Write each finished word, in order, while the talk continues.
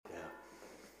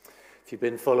If you've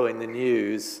been following the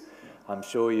news, I'm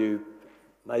sure you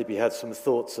maybe had some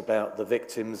thoughts about the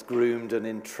victims groomed and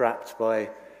entrapped by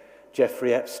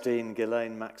Jeffrey Epstein,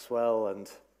 Ghislaine Maxwell, and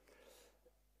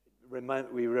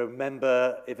we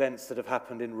remember events that have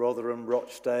happened in Rotherham,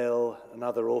 Rochdale, and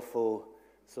other awful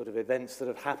sort of events that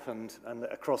have happened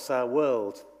across our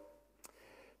world.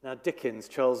 Now,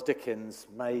 Charles Dickens,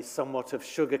 may somewhat have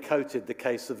sugar-coated the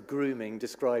case of grooming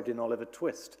described in Oliver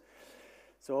Twist.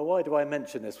 So why do I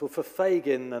mention this? Well, for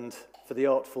Fagin and for the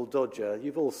Artful Dodger,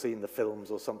 you've all seen the films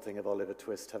or something of Oliver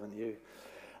Twist, haven't you?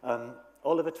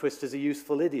 Oliver Twist is a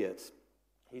useful idiot.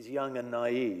 He's young and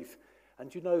naive.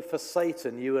 And you know, for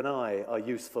Satan, you and I are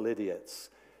useful idiots.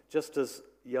 Just as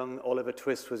young Oliver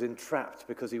Twist was entrapped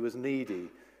because he was needy,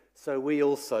 so we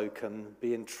also can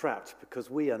be entrapped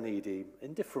because we are needy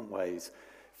in different ways.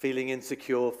 Feeling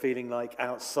insecure, feeling like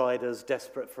outsiders,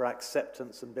 desperate for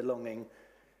acceptance and belonging.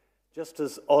 Just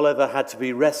as Oliver had to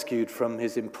be rescued from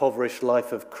his impoverished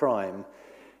life of crime,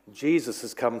 Jesus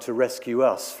has come to rescue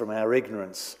us from our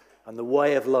ignorance and the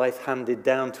way of life handed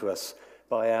down to us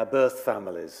by our birth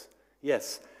families.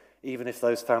 Yes, even if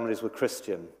those families were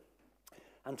Christian.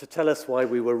 And to tell us why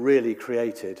we were really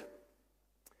created.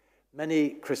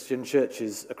 Many Christian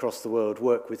churches across the world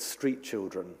work with street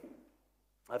children.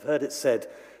 I've heard it said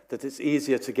that it's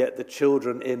easier to get the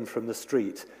children in from the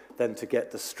street than to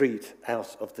get the street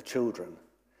out of the children.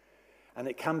 And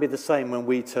it can be the same when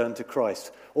we turn to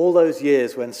Christ. All those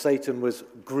years when Satan was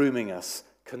grooming us,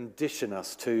 condition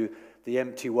us to the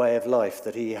empty way of life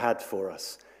that he had for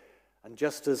us. And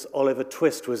just as Oliver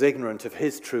Twist was ignorant of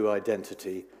his true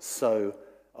identity, so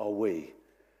are we.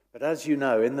 But as you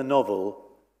know, in the novel,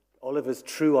 Oliver's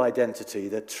true identity,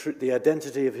 the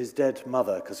identity of his dead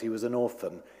mother, because he was an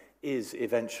orphan, is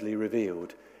eventually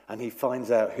revealed. And he finds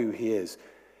out who he is.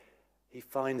 He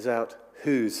finds out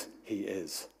whose he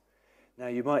is. Now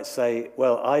you might say,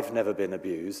 well, I've never been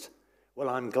abused. Well,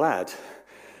 I'm glad.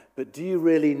 But do you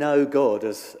really know God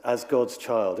as God's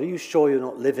child? Are you sure you're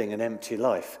not living an empty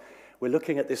life? We're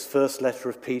looking at this first letter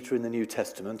of Peter in the New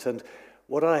Testament, and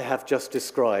what I have just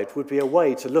described would be a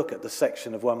way to look at the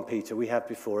section of 1 Peter we have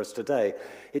before us today.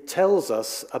 It tells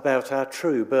us about our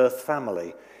true birth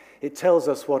family. It tells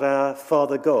us what our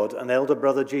Father God and elder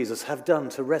brother Jesus have done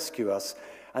to rescue us,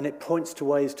 and it points to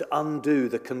ways to undo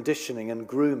the conditioning and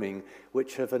grooming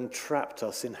which have entrapped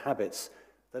us in habits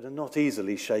that are not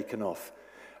easily shaken off.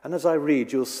 And as I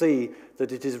read, you'll see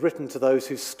that it is written to those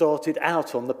who started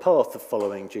out on the path of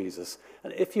following Jesus.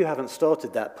 And if you haven't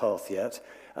started that path yet,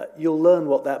 you'll learn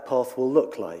what that path will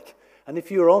look like. And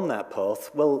if you're on that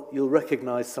path, well, you'll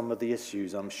recognize some of the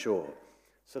issues, I'm sure.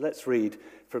 So let's read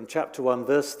from chapter 1,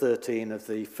 verse 13 of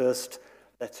the first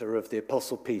letter of the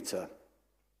Apostle Peter.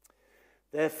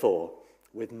 Therefore,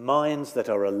 with minds that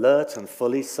are alert and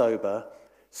fully sober,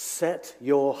 set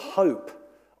your hope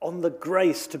on the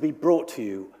grace to be brought to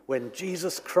you when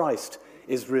Jesus Christ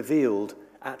is revealed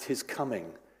at his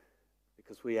coming.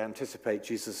 Because we anticipate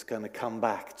Jesus is going to come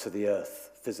back to the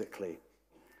earth physically.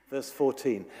 Verse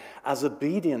 14, as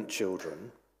obedient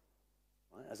children,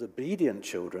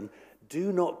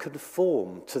 do not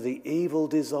conform to the evil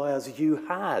desires you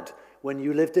had when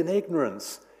you lived in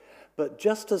ignorance. But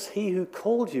just as he who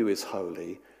called you is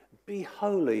holy, be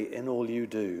holy in all you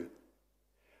do.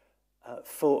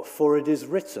 For it is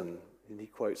written, and he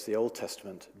quotes the Old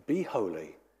Testament, be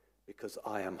holy because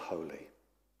I am holy.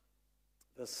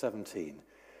 Verse 17,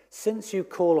 since you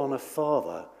call on a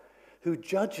Father who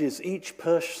judges each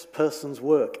person's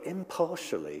work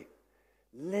impartially,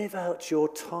 live out your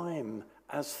time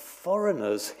as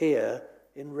foreigners here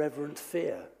in reverent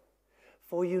fear.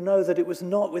 For you know that it was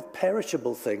not with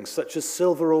perishable things such as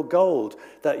silver or gold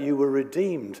that you were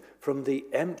redeemed from the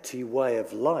empty way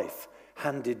of life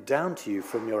handed down to you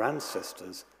from your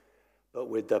ancestors, but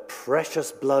with the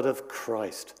precious blood of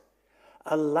Christ,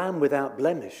 a lamb without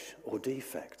blemish or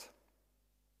defect.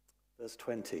 Verse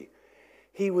 20,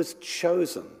 he was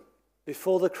chosen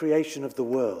before the creation of the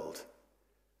world.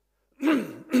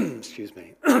 Excuse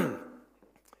me.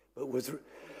 But was...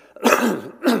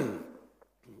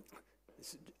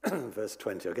 Verse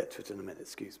 20, I'll get to it in a minute,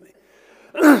 excuse me.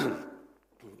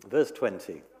 Verse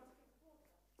 20.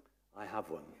 I have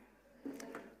one.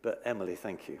 But Emily,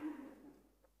 thank you.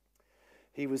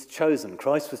 He was chosen,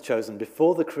 Christ was chosen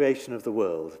before the creation of the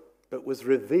world, but was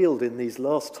revealed in these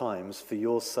last times for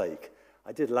your sake.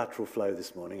 I did lateral flow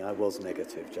this morning. I was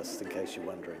negative, just in case you're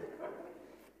wondering.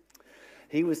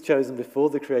 He was chosen before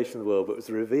the creation of the world, but was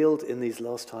revealed in these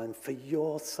last times for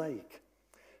your sake.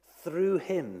 Through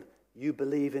him, you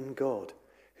believe in God,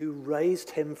 who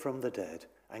raised him from the dead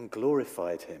and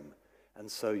glorified him, and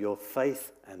so your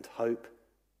faith and hope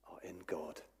are in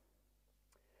God.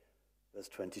 Verse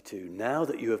 22, now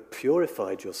that you have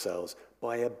purified yourselves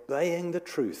by obeying the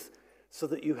truth, so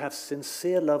that you have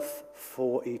sincere love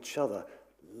for each other,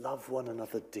 love one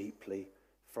another deeply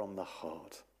from the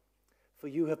heart. For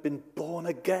you have been born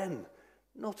again,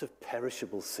 not of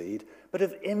perishable seed, but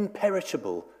of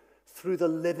imperishable, through the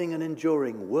living and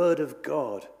enduring word of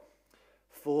God.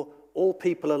 For all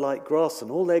people are like grass,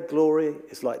 and all their glory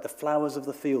is like the flowers of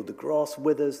the field. The grass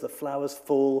withers, the flowers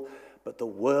fall, but the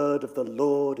word of the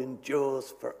Lord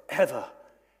endures forever.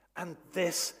 And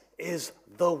this is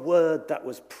the word that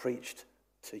was preached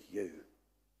to you.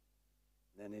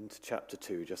 Then into chapter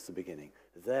 2, just the beginning.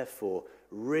 Therefore,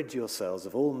 rid yourselves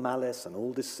of all malice and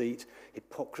all deceit,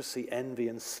 hypocrisy, envy,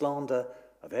 and slander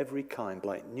of every kind.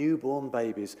 Like newborn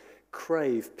babies,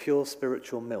 crave pure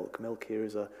spiritual milk. Milk here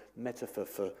is a metaphor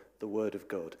for the word of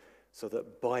God, so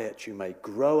that by it you may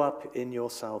grow up in your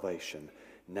salvation,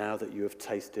 now that you have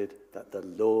tasted that the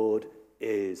Lord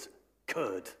is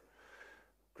good.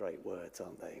 Great words,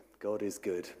 aren't they? God is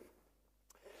good.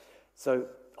 So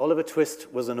Oliver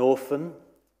Twist was an orphan.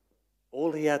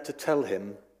 All he had to tell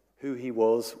him who he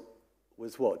was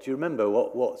what? Do you remember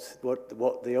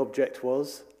what the object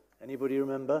was? Anybody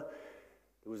remember?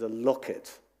 It was a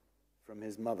locket from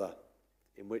his mother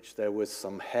in which there was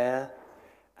some hair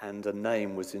and a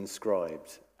name was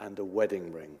inscribed and a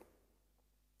wedding ring.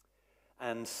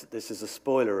 And this is a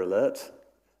spoiler alert.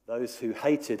 Those who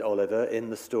hated Oliver in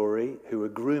the story, who were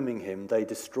grooming him, they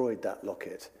destroyed that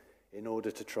locket in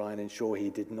order to try and ensure he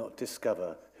did not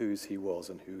discover whose he was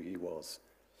and who he was.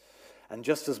 And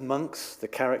just as Monks, the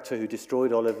character who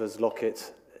destroyed Oliver's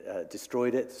locket,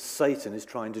 destroyed it, Satan is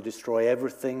trying to destroy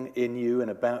everything in you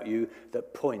and about you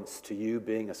that points to you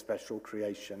being a special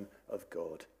creation of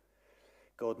God.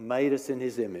 God made us in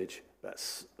his image,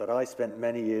 but I spent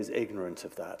many years ignorant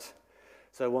of that.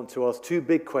 So I want to ask two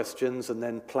big questions and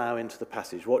then plough into the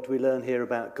passage. What do we learn here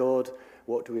about God?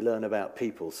 What do we learn about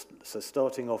people? So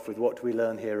starting off with what do we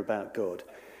learn here about God?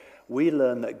 We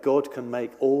learn that God can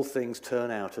make all things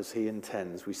turn out as he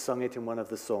intends. We sung it in one of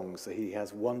the songs, that he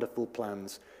has wonderful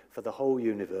plans for the whole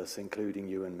universe, including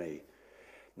you and me.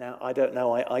 Now, I don't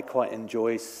know, I quite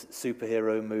enjoy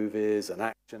superhero movies and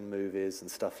action movies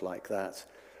and stuff like that.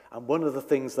 And one of the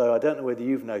things, though, I don't know whether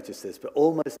you've noticed this, but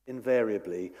almost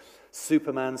invariably,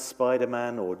 Superman,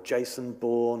 Spider-Man, or Jason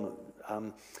Bourne,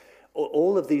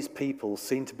 all of these people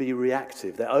seem to be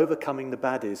reactive. They're overcoming the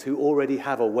baddies who already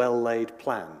have a well-laid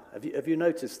plan. Have you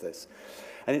noticed this?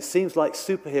 And it seems like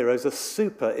superheroes are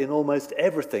super in almost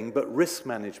everything but risk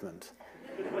management.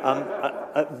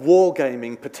 At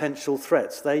wargaming potential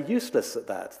threats. They're useless at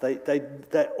that.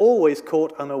 They're always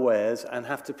caught unawares and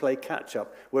have to play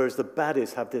catch-up, whereas the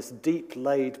baddies have this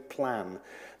deep-laid plan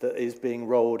that is being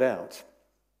rolled out.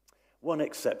 One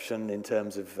exception in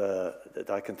terms of that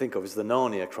I can think of is the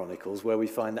Narnia Chronicles, where we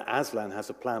find that Aslan has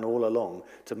a plan all along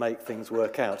to make things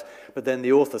work out. But then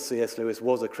the author, C.S. Lewis,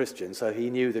 was a Christian, so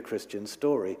he knew the Christian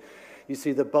story. You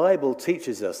see, the Bible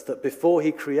teaches us that before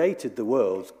he created the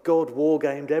world, God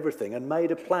wargamed everything and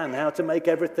made a plan how to make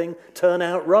everything turn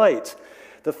out right.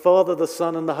 The Father, the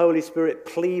Son, and the Holy Spirit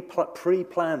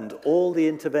pre-planned all the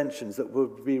interventions that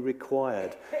would be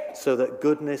required so that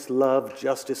goodness, love,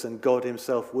 justice, and God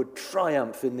himself would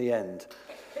triumph in the end.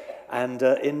 And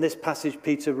in this passage,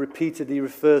 Peter repeatedly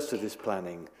refers to this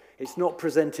planning. It's not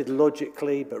presented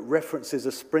logically, but references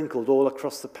are sprinkled all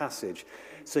across the passage.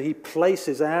 So he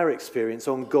places our experience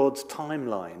on God's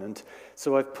timeline. And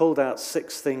so I've pulled out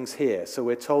 6 things here. So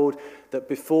we're told that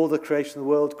before the creation of the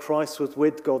world, Christ was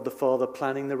with God the Father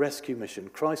planning the rescue mission.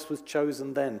 Christ was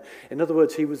chosen then. In other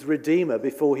words, he was Redeemer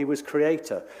before he was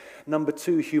Creator. Number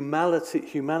 2,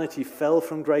 humanity fell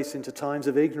from grace into times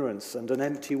of ignorance and an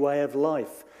empty way of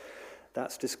life.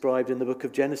 That's described in the book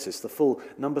of Genesis, the fall.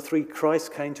 Number 3,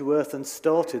 Christ came to earth and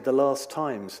started the last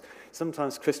times.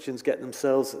 Sometimes Christians get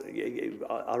themselves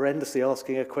horrendously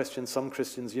asking a question. Some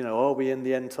Christians, are we in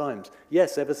the end times?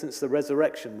 Yes, ever since the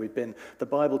resurrection we've been. The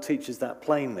Bible teaches that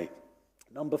plainly.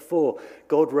 Number 4,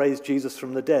 God raised Jesus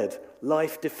from the dead.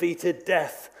 Life defeated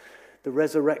death. The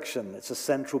resurrection, it's a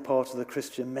central part of the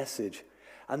Christian message.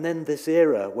 And then this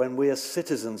era when we are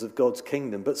citizens of God's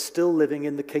kingdom, but still living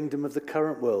in the kingdom of the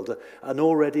current world, an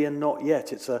already and not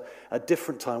yet. It's a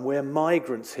different time. We're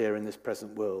migrants here in this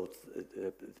present world,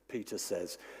 Peter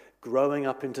says, growing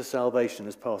up into salvation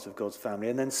as part of God's family.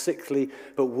 And then 6thly,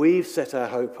 but we've set our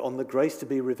hope on the grace to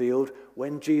be revealed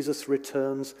when Jesus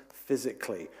returns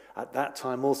physically. At that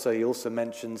time also, he also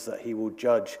mentions that he will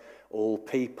judge all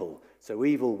people. So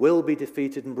evil will be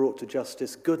defeated and brought to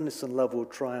justice. Goodness and love will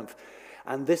triumph.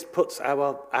 And this puts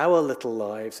our little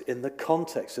lives in the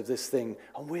context of this thing.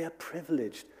 And we are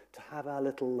privileged to have our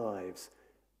little lives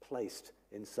placed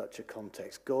in such a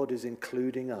context. God is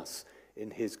including us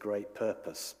in his great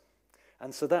purpose.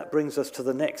 And so that brings us to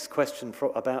the next question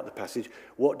about the passage.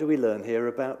 What do we learn here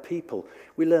about people?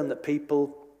 We learn that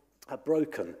people are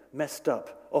broken, messed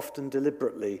up, often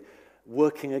deliberately,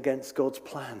 working against God's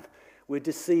plan. We're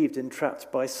deceived,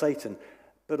 entrapped by Satan,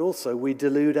 but also we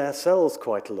delude ourselves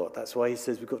quite a lot. That's why he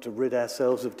says we've got to rid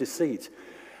ourselves of deceit.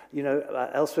 You know,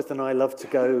 Elspeth and I love to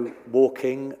go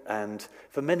walking, and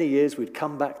for many years we'd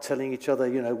come back telling each other,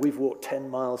 you know, we've walked 10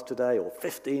 miles today or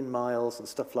 15 miles and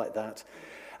stuff like that.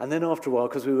 And then after a while,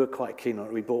 because we were quite keen on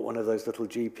it, we bought one of those little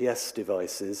GPS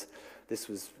devices. This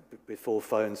was before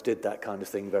phones did that kind of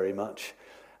thing very much.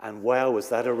 And wow, was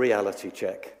that a reality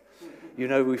check. You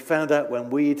know, we found out when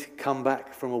we'd come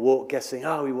back from a walk guessing,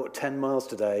 we walked 10 miles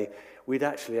today, we'd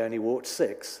actually only walked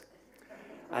 6.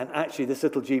 And actually, this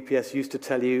little GPS used to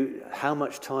tell you how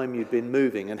much time you'd been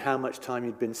moving and how much time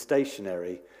you'd been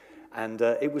stationary. And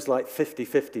it was like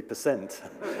 50%.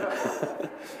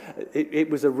 It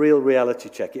was a real reality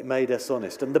check. It made us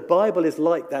honest. And the Bible is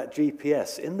like that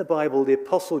GPS. In the Bible, the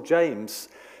Apostle James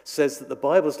says that the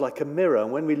Bible is like a mirror.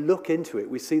 And when we look into it,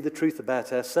 we see the truth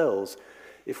about ourselves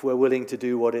if we're willing to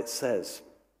do what it says.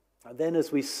 And then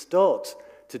as we start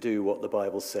to do what the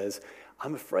Bible says,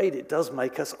 I'm afraid it does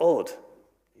make us odd.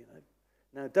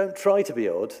 Now, don't try to be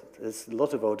odd. There's a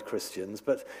lot of odd Christians,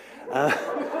 but,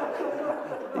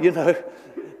 you know,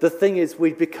 the thing is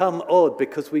we become odd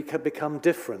because we can become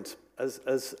different.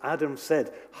 As Adam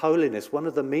said, holiness, one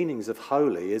of the meanings of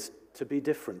holy is to be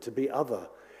different, to be other.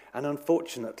 And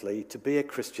unfortunately, to be a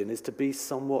Christian is to be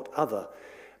somewhat other.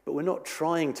 But we're not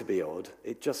trying to be odd.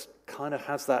 It just kind of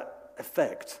has that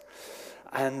effect.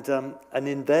 And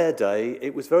in their day,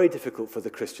 it was very difficult for the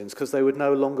Christians because they would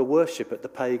no longer worship at the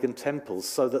pagan temples,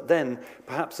 so that then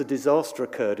perhaps a disaster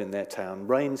occurred in their town.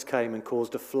 Rains came and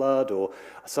caused a flood, or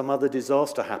some other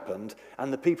disaster happened,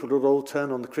 and the people would all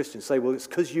turn on the Christians and say, well, it's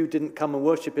because you didn't come and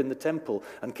worship in the temple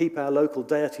and keep our local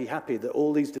deity happy that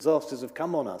all these disasters have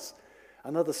come on us.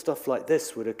 And other stuff like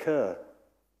this would occur.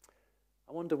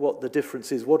 I wonder what the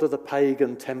difference is. What are the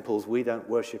pagan temples we don't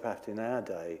worship at in our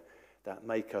day that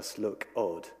make us look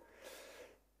odd?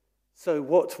 So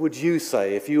what would you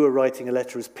say if you were writing a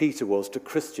letter, as Peter was, to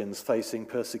Christians facing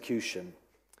persecution?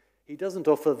 He doesn't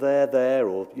offer there,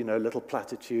 or, you know, little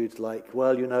platitudes like,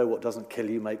 well, you know, what doesn't kill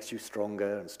you makes you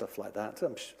stronger and stuff like that.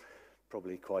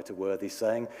 Probably quite a worthy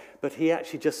saying. But he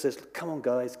actually just says, come on,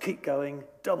 guys, keep going,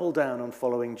 double down on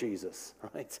following Jesus,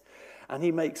 right? And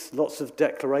he makes lots of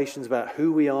declarations about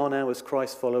who we are now as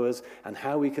Christ followers and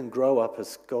how we can grow up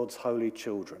as God's holy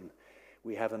children.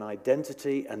 We have an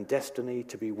identity and destiny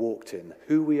to be walked in.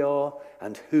 Who we are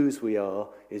and whose we are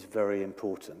is very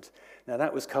important. Now,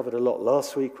 that was covered a lot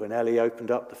last week when Ellie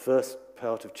opened up the first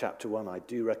part of chapter 1. I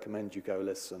do recommend you go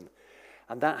listen.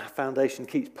 And that foundation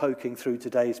keeps poking through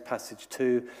today's passage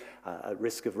too, at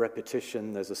risk of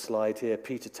repetition. There's a slide here.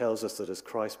 Peter tells us that as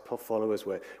Christ followers,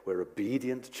 we're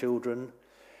obedient children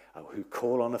who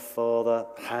call on a Father.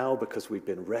 How? Because we've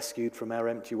been rescued from our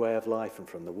empty way of life and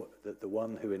from the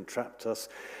one who entrapped us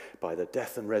by the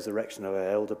death and resurrection of our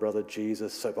elder brother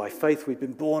Jesus. So by faith we've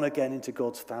been born again into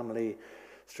God's family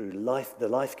through the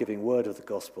life-giving word of the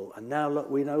gospel. And now look,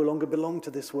 we no longer belong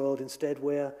to this world. Instead,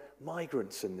 we're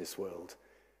migrants in this world.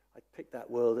 I picked that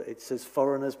word. It says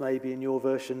foreigners maybe in your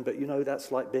version, but you know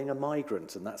that's like being a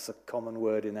migrant, and that's a common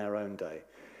word in our own day.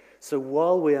 So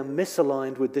while we are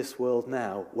misaligned with this world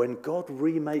now, when God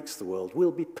remakes the world,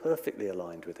 we'll be perfectly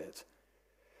aligned with it.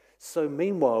 So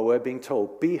meanwhile, we're being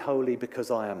told, be holy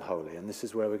because I am holy. And this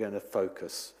is where we're going to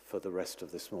focus for the rest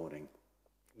of this morning.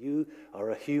 You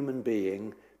are a human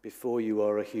being before you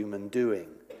are a human doing.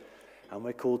 And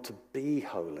we're called to be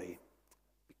holy.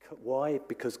 Why?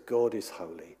 Because God is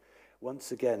holy.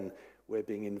 Once again, we're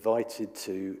being invited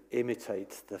to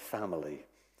imitate the family.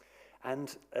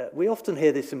 And we often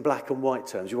hear this in black and white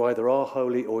terms. You either are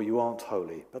holy or you aren't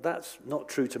holy. But that's not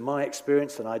true to my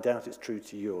experience, and I doubt it's true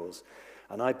to yours.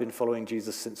 And I've been following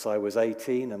Jesus since I was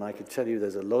 18, and I can tell you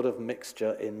there's a lot of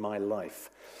mixture in my life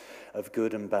of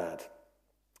good and bad.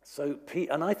 So,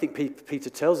 and I think Peter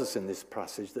tells us in this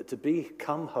passage that to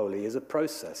become holy is a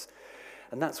process.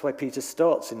 And that's why Peter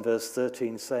starts in verse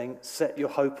 13 saying, set your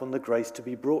hope on the grace to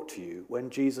be brought to you when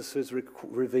Jesus is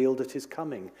revealed at his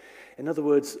coming. In other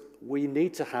words, we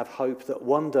need to have hope that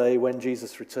one day when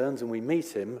Jesus returns and we meet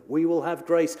him, we will have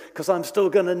grace, because I'm still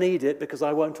going to need it because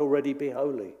I won't already be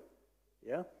holy.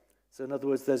 Yeah? So in other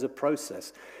words, there's a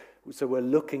process. So we're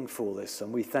looking for this,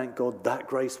 and we thank God that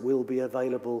grace will be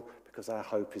available because our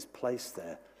hope is placed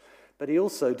there. But he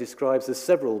also describes there's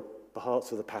several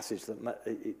parts of the passage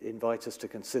that invite us to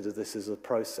consider this as a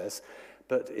process.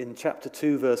 But in chapter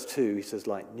 2, verse 2, he says,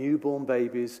 like newborn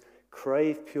babies,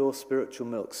 crave pure spiritual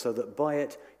milk, so that by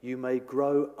it you may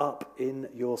grow up in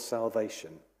your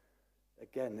salvation.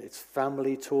 Again, it's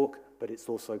family talk, but it's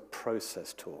also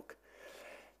process talk.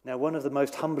 Now, one of the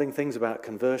most humbling things about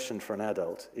conversion for an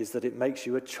adult is that it makes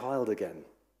you a child again.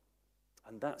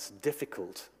 And that's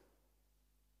difficult.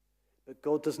 But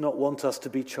God does not want us to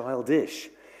be childish.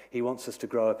 He wants us to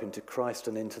grow up into Christ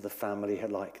and into the family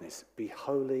likeness. Be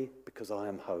holy because I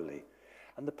am holy.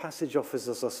 And the passage offers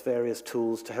us various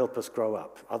tools to help us grow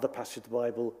up. Other passages of the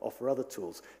Bible offer other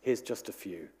tools. Here's just a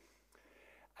few.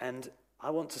 And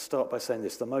I want to start by saying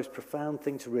this. The most profound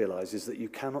thing to realize is that you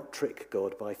cannot trick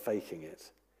God by faking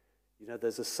it. You know,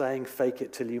 there's a saying, fake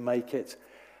it till you make it.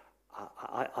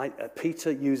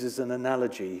 Peter uses an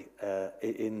analogy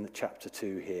in chapter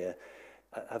 2 here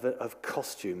of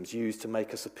costumes used to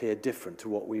make us appear different to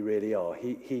what we really are.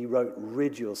 He wrote,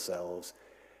 rid yourselves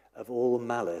of all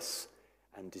malice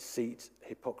and deceit,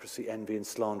 hypocrisy, envy, and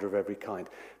slander of every kind.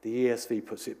 The ESV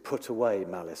puts it, put away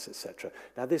malice, etc.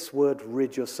 Now this word,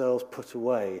 rid yourselves, put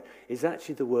away, is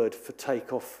actually the word for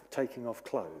taking off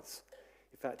clothes.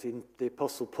 In fact, in the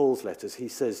Apostle Paul's letters, he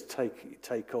says,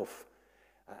 take off,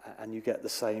 and you get the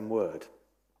same word.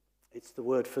 It's the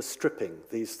word for stripping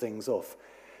these things off.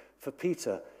 For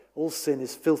Peter, all sin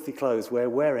is filthy clothes we're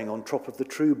wearing on top of the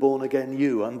true born-again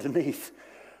you underneath.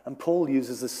 And Paul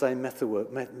uses the same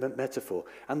metaphor.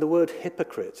 And the word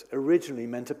hypocrite originally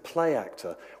meant a play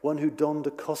actor, one who donned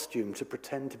a costume to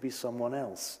pretend to be someone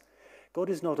else. God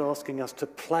is not asking us to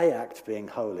play act being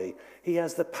holy. He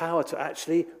has the power to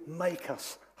actually make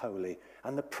us holy.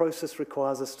 And the process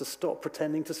requires us to stop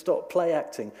pretending, to stop play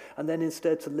acting, and then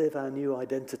instead to live our new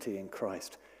identity in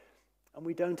Christ. And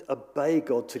we don't obey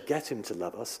God to get him to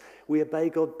love us. We obey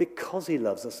God because he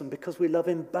loves us and because we love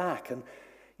him back. And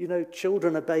you know,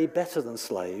 children obey better than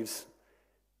slaves.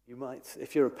 You might,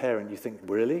 if you're a parent, you think,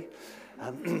 really?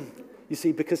 You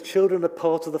see, because children are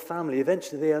part of the family,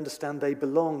 eventually they understand they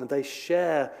belong and they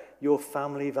share your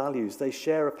family values. They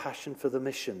share a passion for the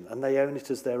mission and they own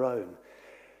it as their own.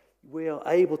 We are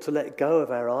able to let go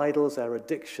of our idols, our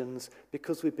addictions,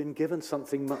 because we've been given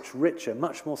something much richer,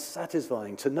 much more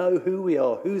satisfying, to know who we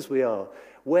are, whose we are,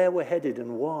 where we're headed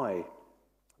and why.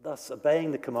 Thus,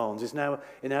 obeying the commands is now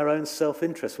in our own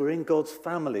self-interest. We're in God's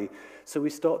family, so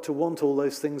we start to want all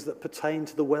those things that pertain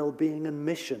to the well-being and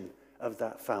mission of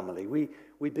that family. We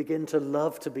begin to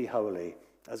love to be holy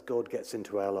as God gets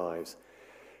into our lives.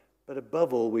 But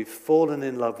above all, we've fallen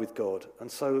in love with God,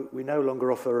 and so we no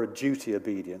longer offer a duty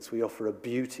obedience. We offer a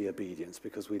beauty obedience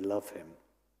because we love him.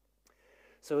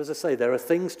 So as I say, there are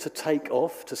things to take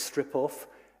off, to strip off,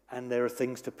 and there are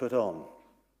things to put on.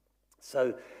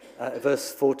 So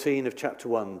verse 14 of chapter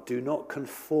 1, do not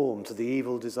conform to the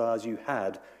evil desires you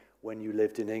had when you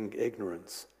lived in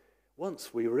ignorance.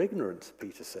 Once we were ignorant,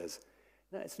 Peter says.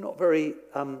 Now, it's not very,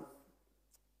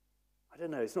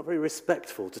 it's not very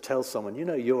respectful to tell someone, you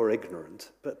know, you're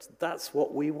ignorant, but that's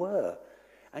what we were.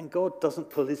 And God doesn't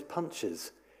pull his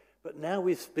punches. But now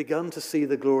we've begun to see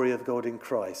the glory of God in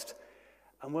Christ.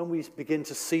 And when we begin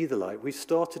to see the light, we've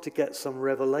started to get some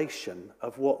revelation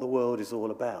of what the world is all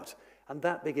about. And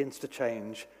that begins to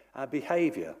change our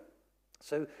behavior.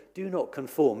 So do not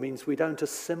conform means we don't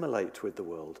assimilate with the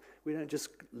world. We don't just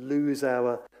lose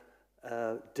our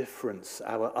difference,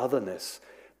 our otherness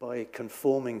by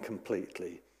conforming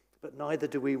completely. But neither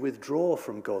do we withdraw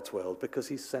from God's world because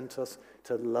he sent us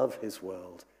to love his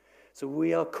world. So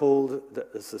we are called,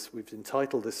 as we've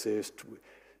entitled this series,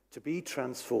 to be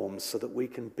transformed so that we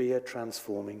can be a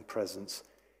transforming presence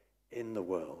in the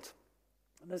world.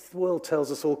 And as the world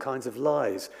tells us all kinds of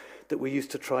lies that we used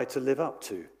to try to live up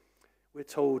to, we're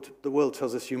told, the world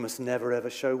tells us you must never ever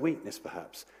show weakness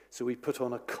perhaps, so we put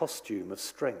on a costume of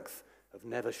strength, of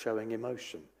never showing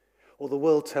emotion. Or the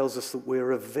world tells us that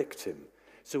we're a victim,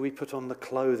 so we put on the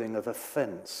clothing of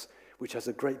offense, which has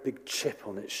a great big chip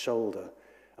on its shoulder,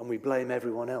 and we blame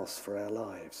everyone else for our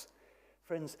lives.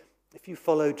 Friends, if you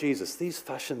follow Jesus, these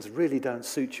fashions really don't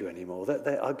suit you anymore.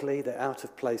 They're ugly, they're out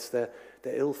of place, they're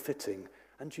ill-fitting.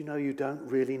 And you know you don't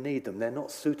really need them. They're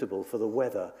not suitable for the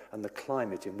weather and the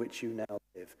climate in which you now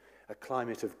live. A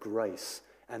climate of grace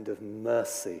and of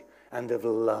mercy and of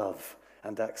love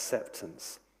and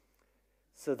acceptance.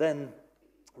 So then,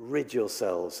 rid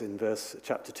yourselves, in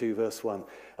chapter 2, verse 1,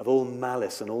 of all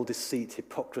malice and all deceit,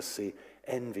 hypocrisy,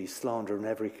 envy, slander, and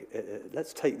every...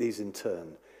 let's take these in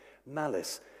turn.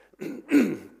 Malice.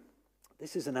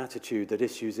 This is an attitude that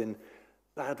issues in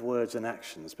bad words and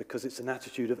actions because it's an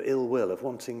attitude of ill will, of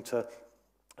wanting to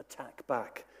attack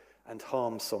back and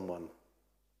harm someone.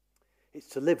 It's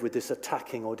to live with this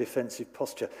attacking or defensive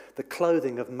posture. The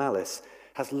clothing of malice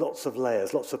has lots of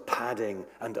layers, lots of padding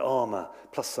and armor,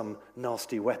 plus some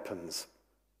nasty weapons.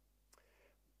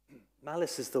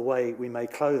 Malice is the way we may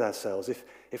clothe ourselves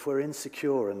if we're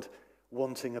insecure and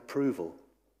wanting approval.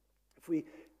 If we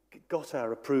got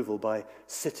our approval by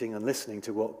sitting and listening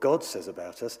to what God says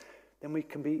about us, then we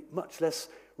can be much less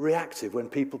reactive when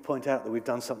people point out that we've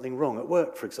done something wrong at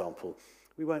work, for example.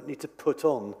 We won't need to put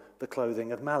on the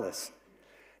clothing of malice.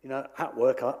 You know, at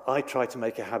work, I try to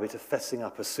make a habit of fessing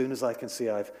up as soon as I can see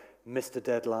I've missed a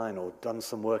deadline or done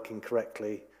some work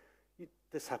incorrectly.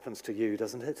 This happens to you,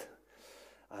 doesn't it?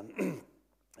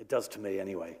 It does to me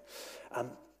anyway.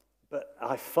 But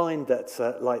I find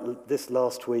that, like this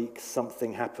last week,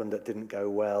 something happened that didn't go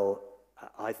well.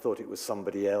 I thought it was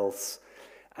somebody else.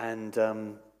 And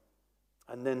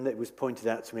then it was pointed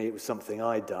out to me it was something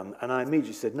I'd done. And I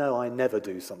immediately said, no, I never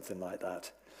do something like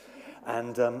that.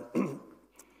 And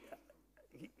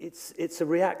it's a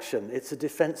reaction. It's a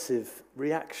defensive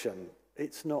reaction.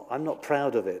 I'm not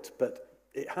proud of it, but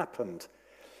it happened.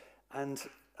 And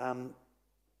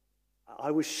I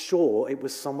was sure it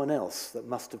was someone else that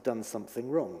must have done something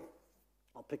wrong.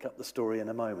 I'll pick up the story in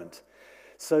a moment.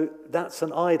 So that's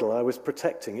an idol I was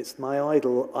protecting. It's my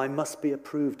idol I must be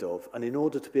approved of. And in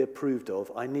order to be approved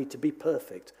of, I need to be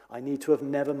perfect. I need to have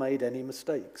never made any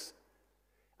mistakes.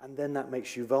 And then that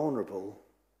makes you vulnerable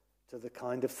to the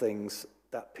kind of things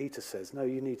that Peter says, no,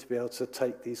 you need to be able to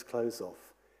take these clothes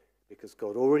off because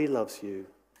God already loves you.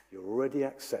 You're already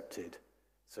accepted.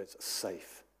 So it's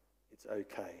safe. It's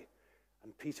okay.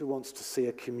 And Peter wants to see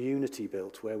a community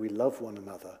built where we love one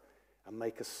another and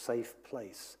make a safe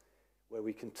place where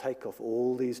we can take off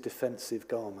all these defensive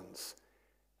garments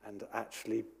and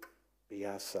actually be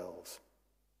ourselves.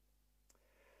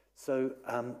 So,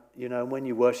 when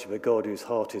you worship a God whose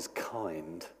heart is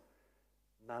kind,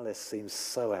 malice seems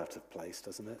so out of place,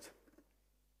 doesn't it?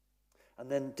 And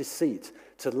then deceit.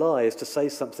 To lie is to say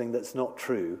something that's not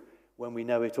true when we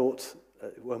know it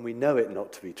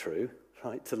not to be true.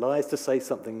 Right? To lie is to say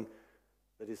something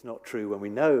that is not true when we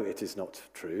know it is not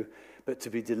true, but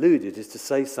to be deluded is to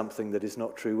say something that is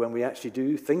not true when we actually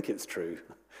do think it's true.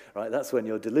 Right? That's when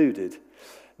you're deluded.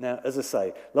 Now, as I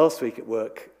say, last week at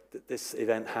work, this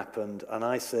event happened, and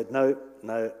I said, I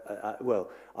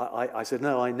said,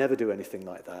 no, I never do anything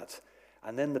like that.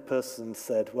 And then the person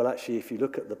said, well, actually, if you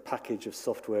look at the package of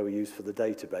software we use for the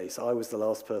database, I was the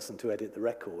last person to edit the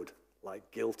record,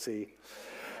 like guilty.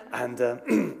 And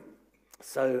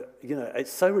so,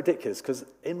 it's so ridiculous because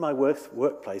in my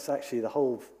workplace, actually, the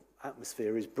whole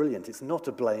atmosphere is brilliant. It's not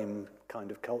a blame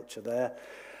kind of culture there.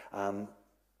 But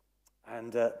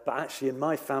actually, in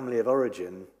my family of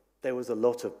origin, there was a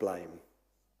lot of blame.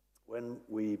 When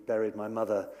we buried my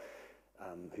mother,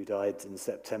 who died in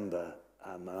September,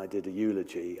 and I did a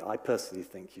eulogy, I personally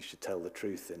think you should tell the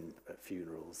truth at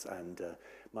funerals. And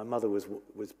my mother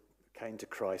came to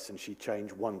Christ, and she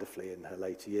changed wonderfully in her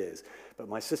later years. But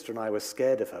my sister and I were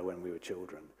scared of her when we were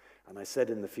children. And I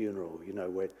said in the funeral,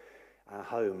 we're our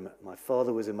home, my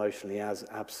father was emotionally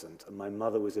absent, and my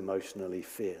mother was emotionally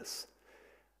fierce.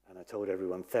 And I told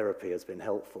everyone therapy has been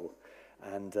helpful.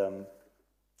 And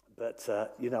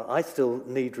I still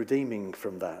need redeeming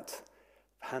from that.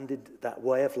 That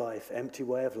way of life, empty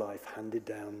way of life, handed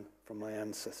down from my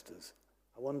ancestors.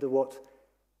 I wonder what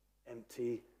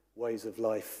empty ways of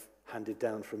life handed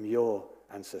down from your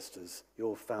ancestors,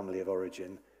 your family of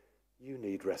origin, you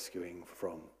need rescuing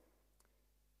from.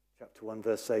 Chapter 1,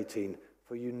 verse 18,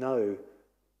 for you know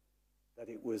that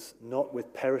it was not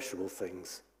with perishable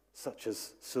things, such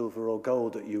as silver or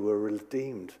gold, that you were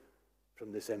redeemed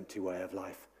from this empty way of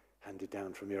life handed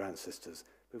down from your ancestors,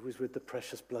 but it was with the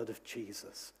precious blood of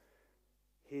Jesus.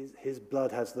 His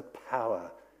blood has the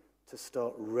power to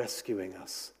start rescuing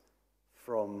us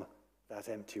from that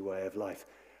empty way of life.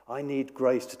 I need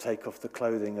grace to take off the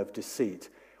clothing of deceit,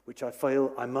 which I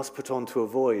feel I must put on to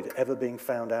avoid ever being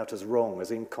found out as wrong,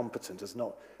 as incompetent, as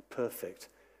not perfect.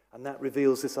 And that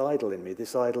reveals this idol in me,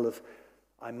 this idol of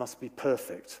I must be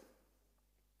perfect,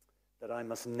 that I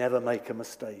must never make a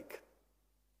mistake.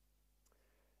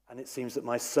 And it seems that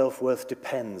my self-worth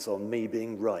depends on me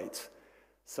being right,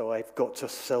 so I've got to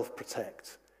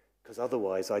self-protect, because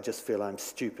otherwise I just feel I'm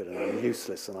stupid and I'm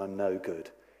useless and I'm no good.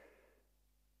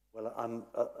 Well, I'm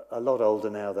a lot older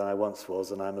now than I once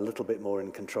was, and I'm a little bit more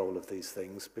in control of these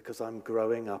things because I'm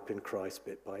growing up in Christ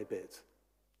bit by bit.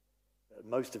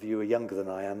 Most of you are younger than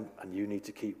I am, and you need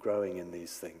to keep growing in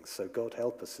these things, so God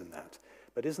help us in that.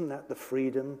 But isn't that the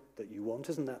freedom that you want?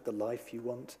 Isn't that the life you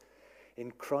want?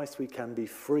 In Christ we can be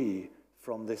free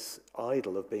from this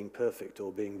idol of being perfect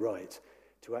or being right,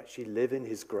 to actually live in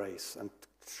his grace and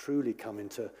truly come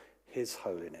into his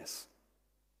holiness.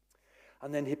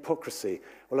 And then hypocrisy.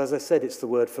 Well, as I said, it's the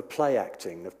word for play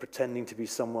acting, of pretending to be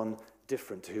someone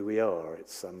different to who we are.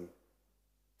 It's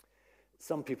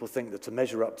some people think that to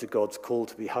measure up to God's call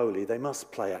to be holy, they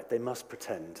must play act, they must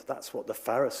pretend. That's what the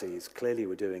Pharisees clearly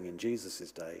were doing in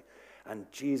Jesus' day.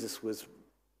 And Jesus was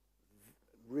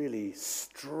really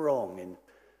strong in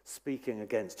speaking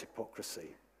against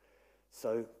hypocrisy.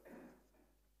 So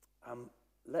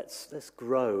let's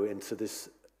grow into this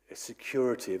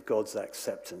security of God's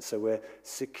acceptance, so we're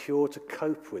secure to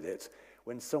cope with it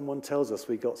when someone tells us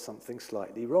we got something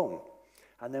slightly wrong.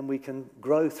 And then we can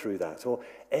grow through that. Or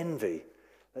envy.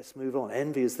 Let's move on.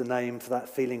 Envy is the name for that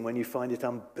feeling when you find it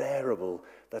unbearable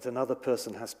that another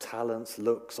person has talents,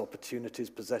 looks, opportunities,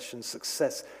 possessions,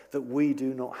 success that we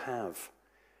do not have.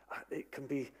 It can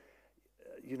be,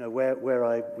 where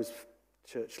I was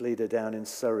church leader down in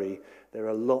Surrey, there are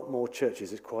a lot more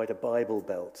churches. It's quite a Bible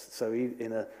belt. So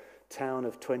in a town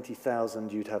of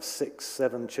 20,000, you'd have 6,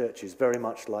 7 churches very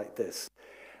much like this.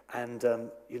 And,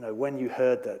 when you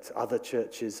heard that other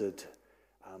churches had,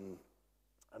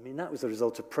 that was a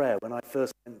result of prayer. When I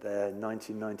first went there in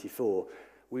 1994,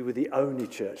 we were the only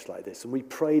church like this, and we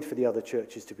prayed for the other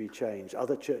churches to be changed.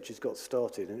 Other churches got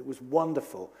started, and it was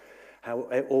wonderful how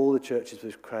all the churches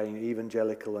were praying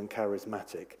evangelical and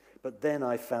charismatic. But then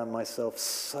I found myself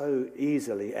so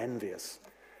easily envious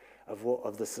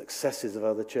of the successes of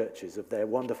other churches, of their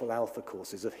wonderful alpha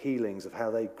courses, of healings, of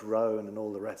how they've grown and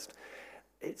all the rest.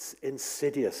 It's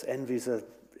insidious. Envy's an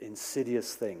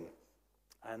insidious thing.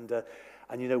 And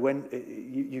when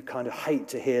you kind of hate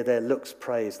to hear their looks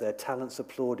praised, their talents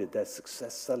applauded, their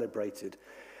success celebrated.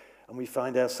 And we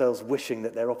find ourselves wishing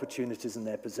that their opportunities and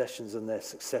their possessions and their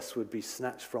success would be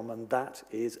snatched from, and that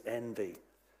is envy.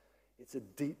 It's a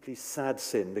deeply sad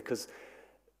sin because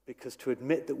to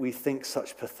admit that we think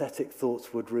such pathetic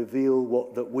thoughts would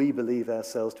reveal that we believe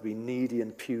ourselves to be needy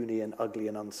and puny and ugly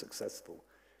and unsuccessful.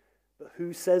 But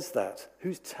who says that?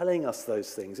 Who's telling us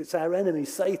those things? It's our enemy,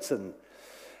 Satan,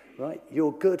 right?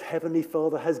 Your good Heavenly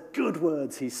Father has good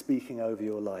words he's speaking over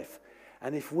your life.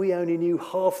 And if we only knew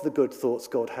half the good thoughts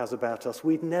God has about us,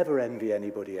 we'd never envy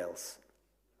anybody else.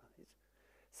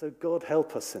 So God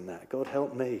help us in that. God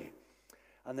help me.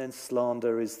 And then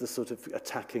slander is the sort of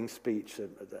attacking speech,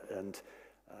 and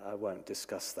I won't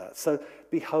discuss that. So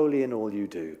be holy in all you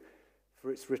do,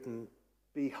 for it's written,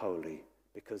 be holy,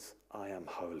 because I am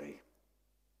holy.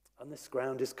 And this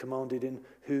ground is commanded in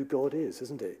who God is,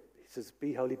 isn't it? He says,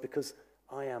 be holy because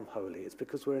I am holy. It's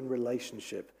because we're in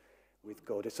relationship with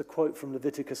God. It's a quote from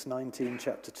Leviticus 19,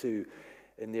 chapter 2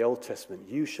 in the Old Testament.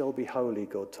 You shall be holy,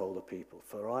 God told the people,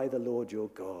 for I, the Lord your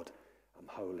God, am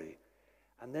holy.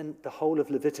 And then the whole of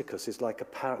Leviticus is like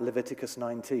Leviticus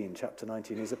 19, chapter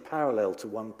 19, is a parallel to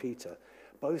 1 Peter.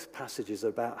 Both passages are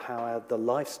about how the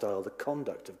lifestyle, the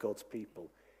conduct of God's people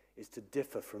is to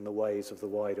differ from the ways of the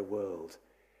wider world.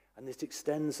 And this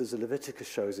extends, as Leviticus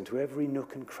shows, into every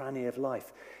nook and cranny of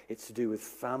life. It's to do with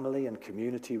family and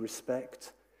community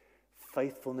respect,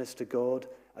 faithfulness to God,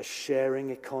 a sharing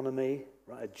economy,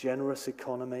 right, a generous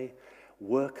economy,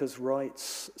 workers'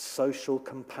 rights, social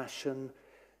compassion,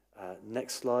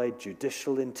 next slide,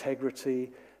 judicial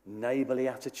integrity, neighborly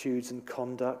attitudes and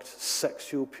conduct,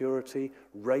 sexual purity,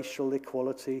 racial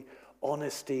equality,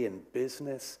 honesty in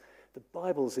business. The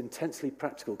Bible's intensely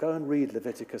practical. Go and read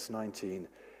Leviticus 19.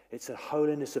 It's a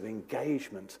holiness of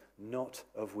engagement, not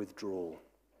of withdrawal.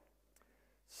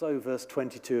 So verse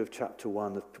 22 of chapter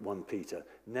 1 of 1 Peter,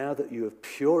 now that you have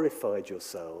purified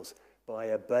yourselves by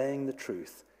obeying the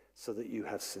truth, so that you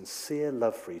have sincere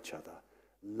love for each other,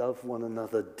 love one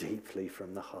another deeply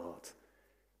from the heart.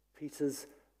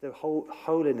 The whole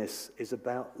holiness is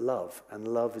about love, and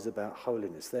love is about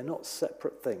holiness. They're not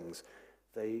separate things.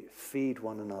 They feed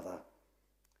one another.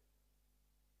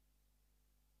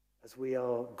 As we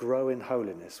grow in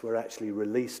holiness, we're actually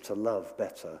released to love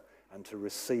better and to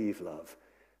receive love.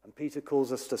 And Peter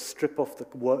calls us to strip off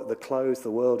the clothes the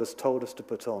world has told us to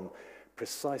put on,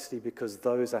 precisely because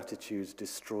those attitudes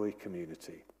destroy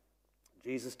community.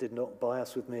 Jesus did not buy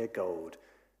us with mere gold.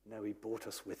 No, he bought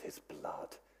us with his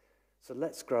blood. So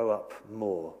let's grow up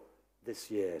more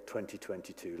this year,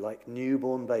 2022. Like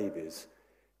newborn babies,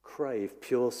 crave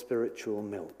pure spiritual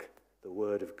milk, the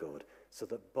word of God, so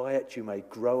that by it you may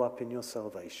grow up in your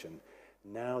salvation,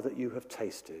 now that you have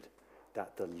tasted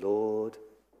that the Lord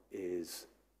is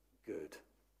good.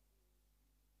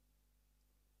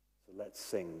 So let's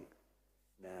sing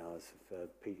now as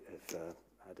if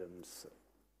Adam's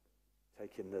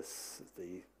taking the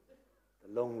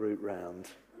long route round.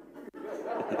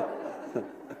 Do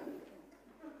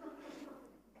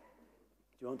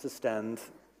you want to stand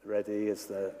ready as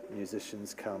the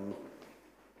musicians come.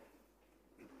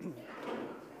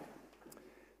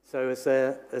 So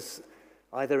as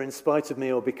either in spite of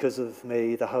me or because of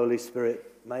me, the Holy Spirit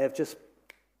may have just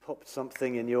popped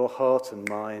something in your heart and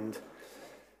mind,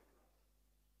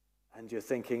 and you're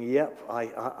thinking, yep,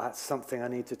 that's something I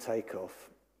need to take off.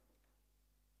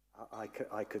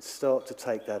 I could start to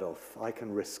take that off. I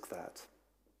can risk that.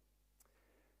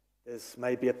 There's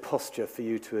maybe a posture for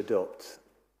you to adopt,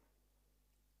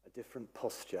 a different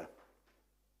posture.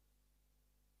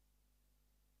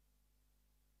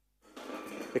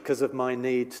 Because of my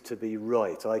need to be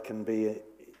right, I can be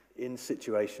in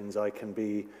situations, I can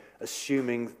be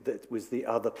assuming that it was the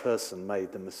other person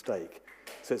made the mistake.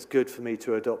 So it's good for me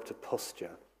to adopt a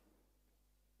posture.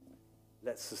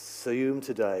 Let's assume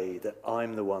today that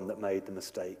I'm the one that made the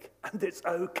mistake. And it's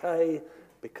okay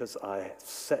because I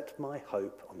set my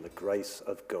hope on the grace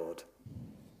of God.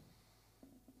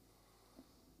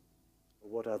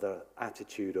 What other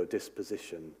attitude or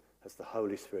disposition has the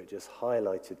Holy Spirit just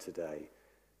highlighted today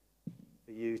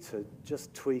for you to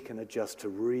just tweak and adjust, to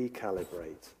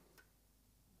recalibrate?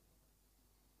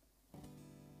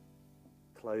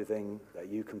 Clothing that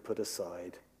you can put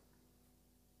aside.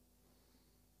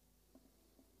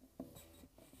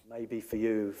 Maybe for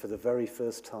you, for the very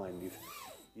first time,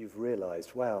 you've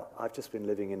realized, wow, I've just been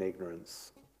living in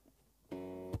ignorance.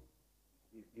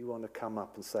 You want to come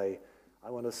up and say, I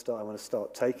want to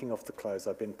start taking off the clothes.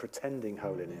 I've been pretending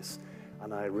holiness,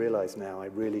 and I realize now I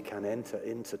really can enter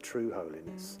into true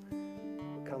holiness.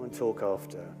 We'll come and talk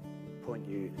after, point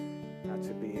you how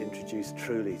to be introduced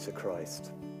truly to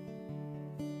Christ.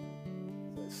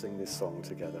 Let's sing this song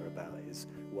together about his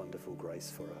wonderful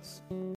grace for us.